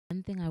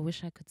One thing I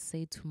wish I could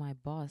say to my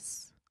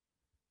boss: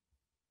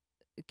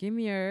 give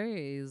me a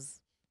raise.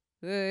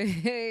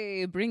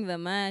 Hey, bring the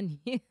man.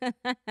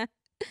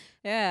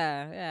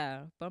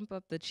 Yeah. Bump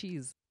up the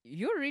cheese.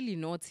 You're really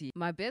naughty.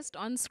 My best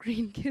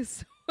on-screen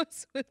kiss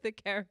was with a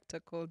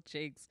character called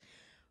Jakes,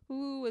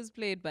 who was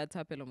played by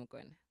Tapelo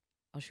Mokone.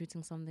 I was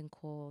shooting something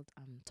called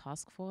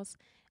Task Force,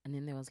 and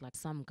then there was like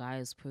some guy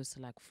who's supposed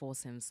to like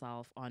force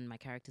himself on. My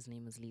character's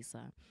name was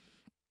Lisa,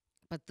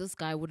 but this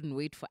guy wouldn't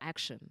wait for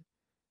action.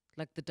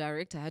 Like the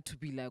director had to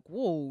be like,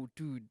 "Whoa,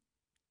 dude,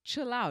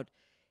 chill out."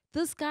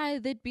 This guy,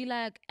 they'd be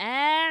like,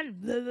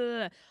 and blah, blah,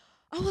 blah.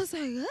 I was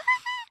like,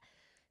 "Ah!"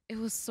 It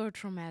was so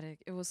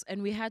traumatic. It was,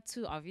 and we had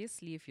to,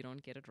 obviously, if you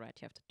don't get it right,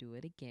 you have to do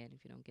it again.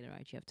 If you don't get it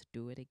right, you have to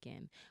do it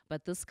again.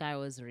 But this guy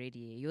was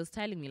ready. He was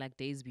telling me like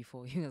days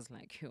before, he was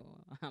like, yo,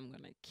 I'm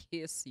gonna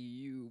kiss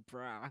you,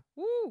 bruh.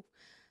 Woo!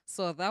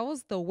 So that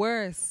was the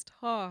worst.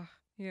 Oh,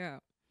 yeah.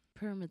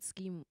 Pyramid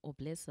scheme or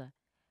blesser.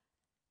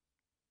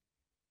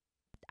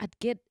 I'd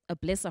get a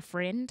blesser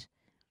friend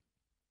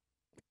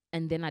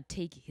and then I'd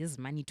take his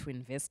money to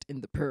invest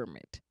in the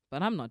pyramid.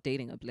 But I'm not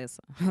dating a blesser.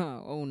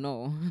 Oh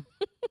no.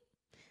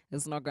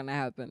 It's not gonna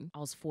happen. I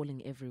was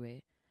falling everywhere.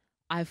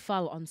 I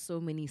fell on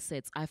so many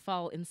sets. I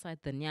fell inside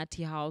the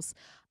Nyati house.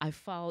 I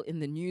fell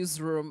in the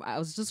newsroom. I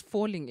was just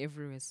falling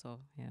everywhere. So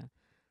yeah,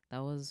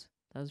 that was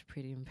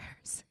pretty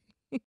embarrassing.